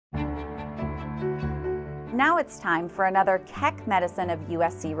Now it's time for another Keck Medicine of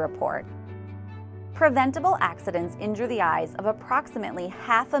USC report. Preventable accidents injure the eyes of approximately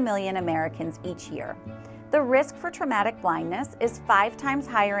 500,000 Americans each year. The risk for traumatic blindness is 5 times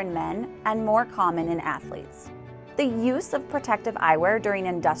higher in men and more common in athletes. The use of protective eyewear during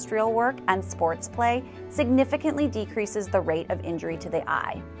industrial work and sports play significantly decreases the rate of injury to the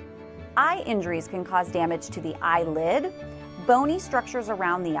eye. Eye injuries can cause damage to the eyelid, bony structures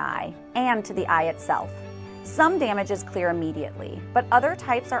around the eye, and to the eye itself. Some damage is clear immediately, but other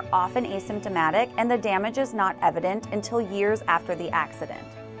types are often asymptomatic and the damage is not evident until years after the accident.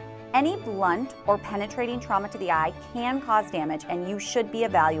 Any blunt or penetrating trauma to the eye can cause damage, and you should be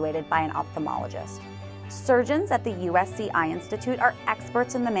evaluated by an ophthalmologist. Surgeons at the USC Eye Institute are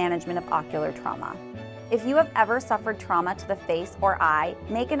experts in the management of ocular trauma. If you have ever suffered trauma to the face or eye,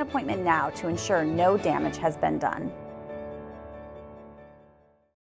 make an appointment now to ensure no damage has been done.